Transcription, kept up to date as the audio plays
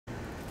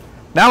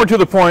Now we're to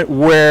the point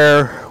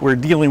where we're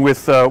dealing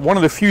with one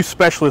of the few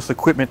specialist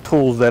equipment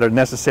tools that are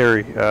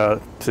necessary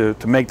to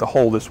make the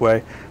hole this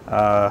way.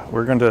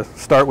 We're going to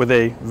start with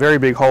a very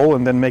big hole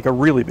and then make a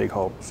really big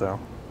hole. So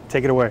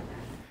take it away.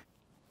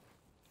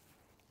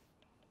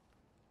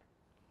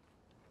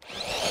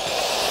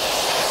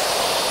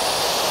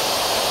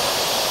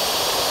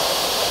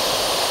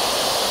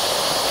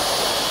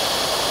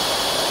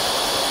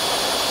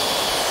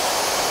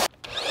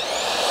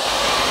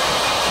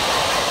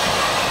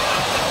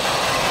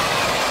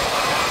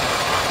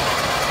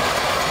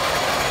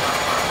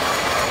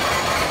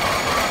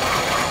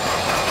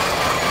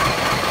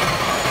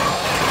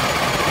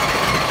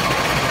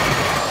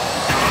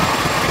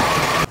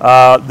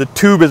 The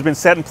tube has been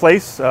set in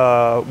place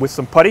with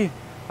some putty,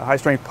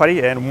 high-strength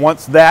putty, and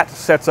once that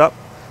sets up,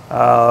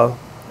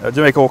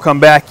 Jamaica will come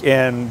back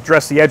and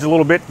dress the edge a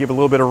little bit, give a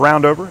little bit of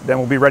round over, then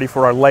we'll be ready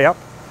for our layup.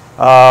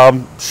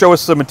 Show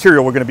us the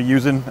material we're going to be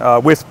using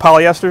with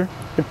polyester.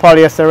 The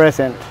polyester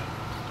resin.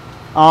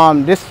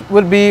 This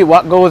would be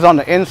what goes on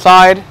the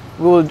inside.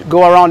 We will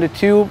go around the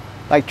tube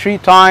like 3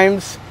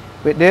 times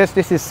with this.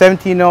 This is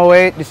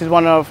 1708. This is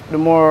one of the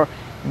more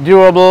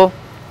durable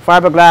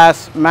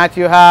fiberglass mat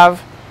you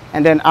have.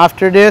 And then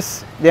after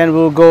this, then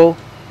we'll go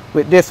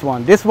with this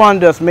one. This one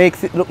just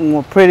makes it look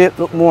more pretty,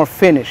 look more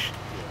finished.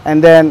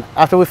 And then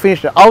after we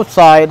finish the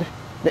outside,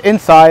 the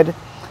inside,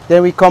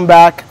 then we come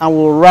back and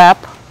we'll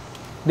wrap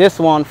this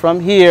one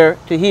from here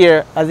to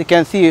here. As you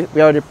can see,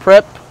 we already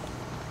prepped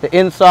the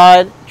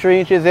inside 3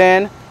 inches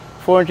in,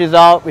 4 inches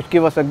out, which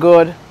give us a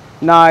good,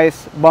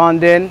 nice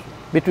bonding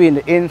between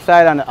the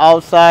inside and the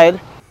outside.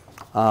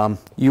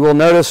 You will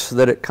notice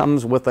that it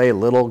comes with a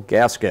little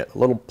gasket, a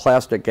little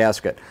plastic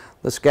gasket.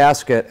 This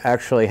gasket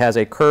actually has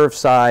a curved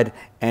side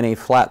and a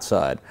flat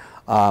side.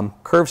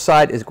 Curved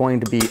side is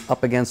going to be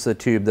up against the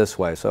tube this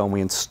way. So when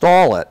we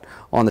install it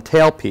on the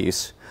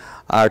tailpiece,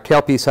 our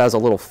tailpiece has a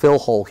little fill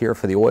hole here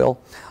for the oil.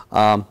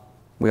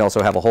 We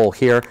also have a hole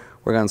here.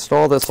 We're going to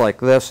install this like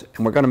this,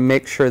 and we're going to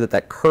make sure that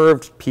that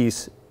curved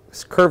piece,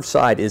 curved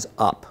side is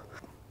up.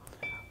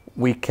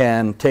 We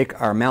can take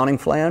our mounting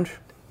flange,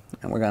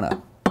 and we're going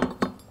to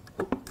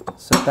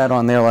set that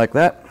on there like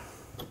that.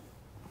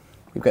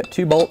 We've got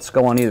 2 bolts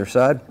go on either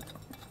side.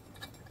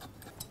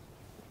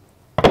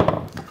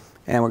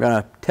 And we're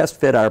going to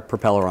test fit our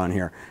propeller on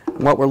here.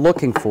 And what we're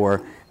looking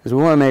for is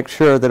we want to make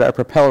sure that our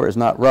propeller is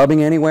not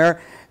rubbing anywhere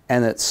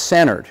and that it's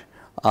centered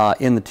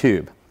in the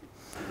tube.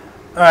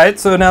 Alright,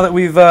 so now that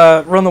we've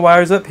run the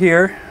wires up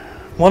here,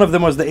 one of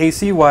them was the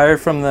AC wire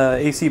from the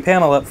AC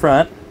panel up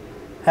front.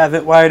 Have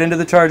it wired into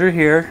the charger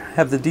here,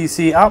 have the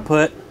DC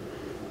output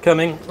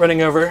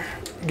running over,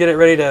 get it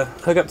ready to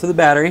hook up to the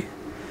battery.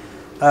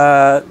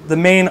 The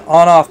main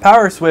on-off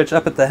power switch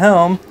up at the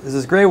helm is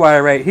this gray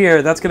wire right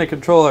here. That's going to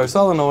control our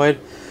solenoid,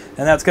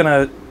 and that's going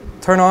to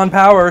turn on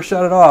power or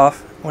shut it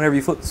off whenever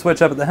you flip the switch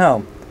up at the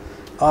helm.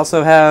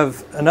 Also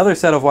have another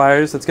set of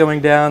wires that's going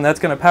down. That's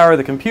going to power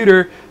the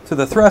computer to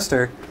the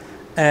thruster,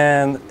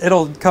 and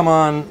it'll come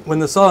on when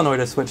the solenoid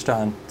is switched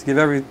on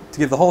to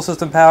give the whole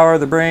system power,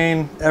 the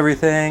brain,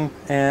 everything,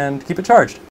 and keep it charged.